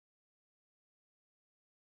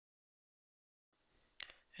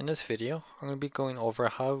In this video, I'm going to be going over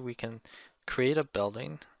how we can create a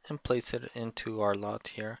building and place it into our lot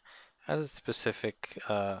here at a specific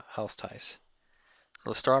house ties.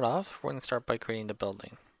 So to start off, we're going to start by creating the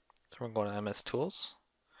building. So we're going to go to MS Tools,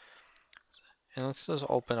 and let's just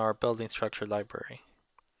open our building structure library.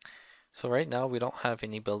 So right now we don't have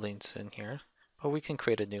any buildings in here, but we can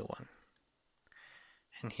create a new one.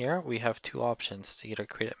 And here we have two options to either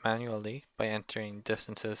create it manually by entering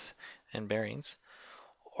distances and bearings,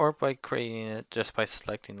 or by creating it just by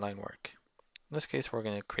selecting line work. In this case, we're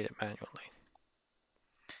going to create it manually.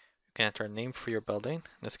 You can enter a name for your building.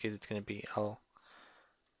 In this case, it's going to be L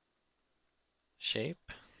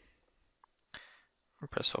shape, and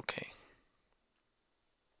press OK.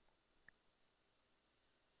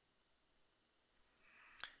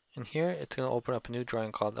 And here, it's going to open up a new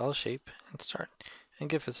drawing called L shape and start and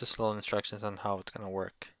give us just little instructions on how it's going to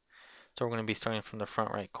work. So we're going to be starting from the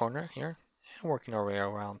front right corner here and working our way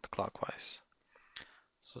around clockwise.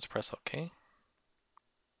 So let's press OK.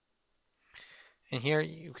 And here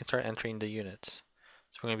you can start entering the units.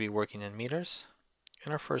 So we're going to be working in meters,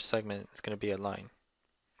 and our first segment is going to be a line.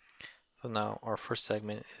 So now our first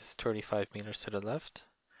segment is 35 meters to the left.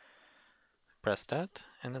 Press that,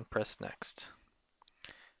 and then press next.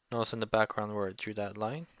 Notice in the background where it drew that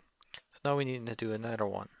line. So now we need to do another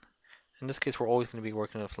one. In this case, we're always going to be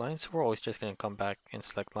working with lines, so we're always just going to come back and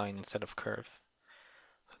select line instead of curve.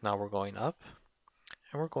 So now we're going up,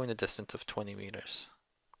 and we're going a distance of 20 meters.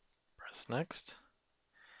 Press next,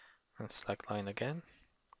 and select line again,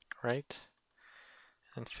 right,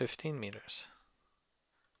 and 15 meters.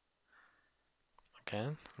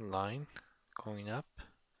 Again, line, going up.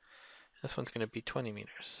 This one's going to be 20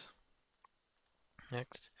 meters.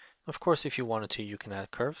 Next. Of course, if you wanted to, you can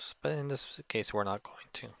add curves, but in this case, we're not going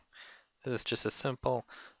to. This is just a simple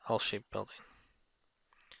L-shaped building.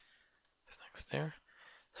 Next there.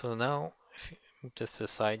 So now, if you move this to the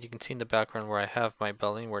side, you can see in the background where I have my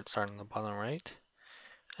building, where it started on the bottom right,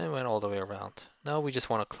 and it went all the way around. Now we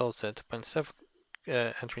just want to close it, but instead of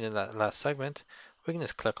entering in that last segment, we can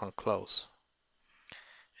just click on Close.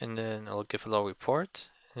 And then it'll give a little report,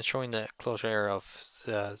 and showing the closure error of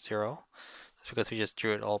 0. That's because we just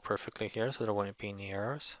drew it all perfectly here, so there wouldn't be any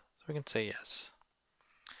errors. So we can say yes.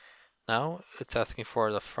 Now it's asking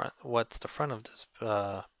for the front. What's the front of this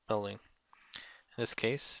building? In this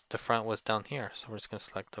case, the front was down here, so we're just going to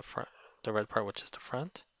select the front, the red part, which is the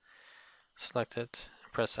front. Select it,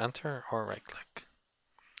 press Enter, or right click.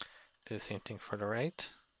 Do the same thing for the right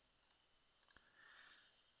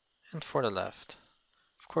and for the left.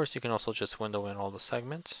 Of course, you can also just window in all the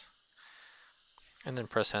segments and then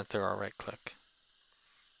press Enter or right click.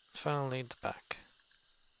 Finally, the back.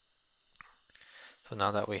 So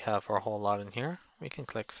now that we have our whole lot in here, we can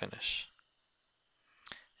click Finish.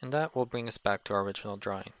 And that will bring us back to our original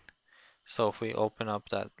drawing. So if we open up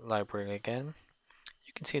that library again,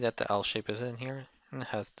 you can see that the L shape is in here and it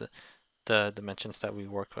has the dimensions that we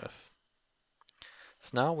worked with.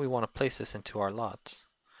 So now we want to place this into our lot.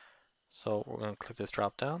 So we're going to click this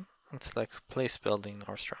drop down and select Place Building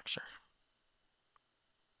or Structure.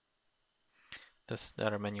 This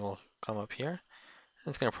other menu will come up here. And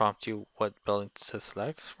it's going to prompt you what building to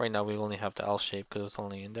select. Right now we only have the L shape because it's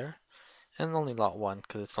only in there. And only lot 1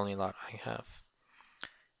 because it's the only lot I have.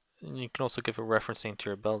 And you can also give a reference name to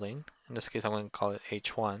your building. In this case I'm going to call it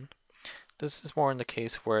H1. This is more in the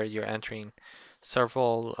case where you're entering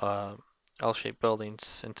several L-shaped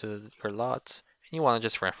buildings into your lots and you want to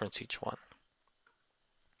just reference each one.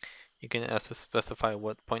 You can also specify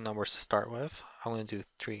what point numbers to start with. I'm going to do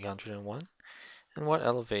 301. And what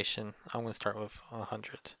elevation, I'm going to start with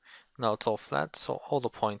 100. Now it's all flat, so all the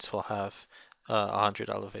points will have 100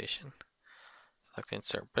 elevation. Select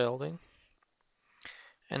Insert Building.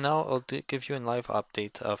 And now it'll give you a live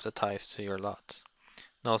update of the ties to your lot.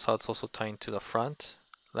 Notice how it's also tying to the front,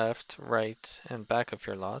 left, right, and back of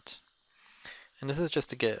your lot. And this is just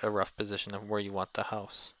to get a rough position of where you want the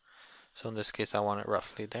house. So in this case I want it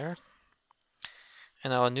roughly there.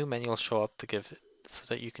 And now a new menu will show up to give it so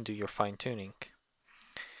that you can do your fine tuning.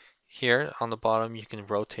 Here on the bottom you can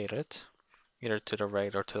rotate it, either to the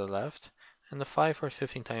right or to the left. And the 5 or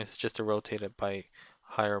 15 times is just to rotate it by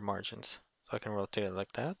higher margins. So I can rotate it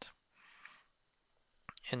like that.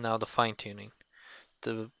 And now the fine tuning.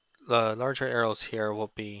 The larger arrows here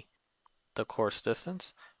will be the course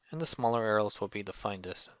distance, and the smaller arrows will be the fine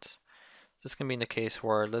distance. This can be in the case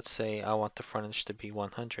where, let's say, I want the frontage to be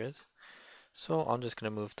 100. So I'm just going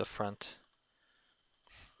to move the front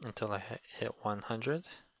until I hit 100.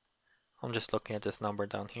 I'm just looking at this number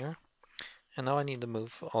down here. And now I need to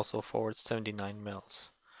move also forward 79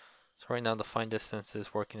 mils. So right now the fine distance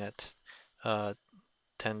is working at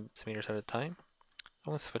 10 centimeters at a time.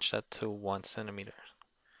 I'm going to switch that to 1 centimeter.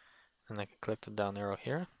 And I can click the down arrow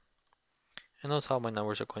here. And notice how my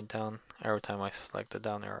numbers are going down every time I select the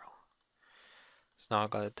down arrow. So now I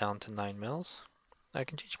got it down to 9 mils. I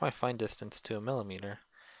can change my find distance to a millimeter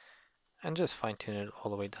and just fine tune it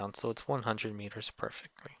all the way down so it's 100 meters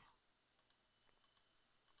perfectly.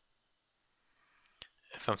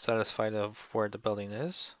 If I'm satisfied of where the building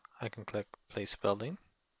is, I can click place building.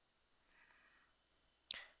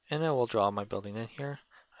 And it will draw my building in here,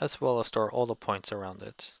 as well as store all the points around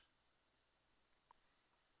it.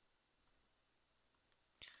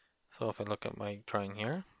 So if I look at my drawing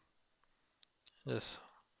here, just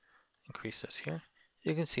increase this here,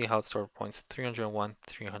 you can see how it stored points 301,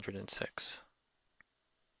 306.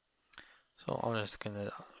 So I'm just going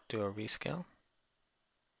to do a rescale.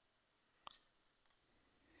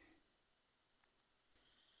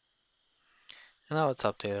 And now it's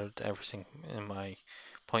updated everything in my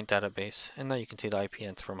point database, and now you can see the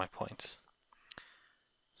IPNs for my points.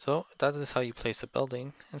 So that is how you place a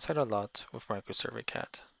building inside a lot with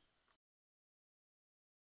MicroSurveyCAD.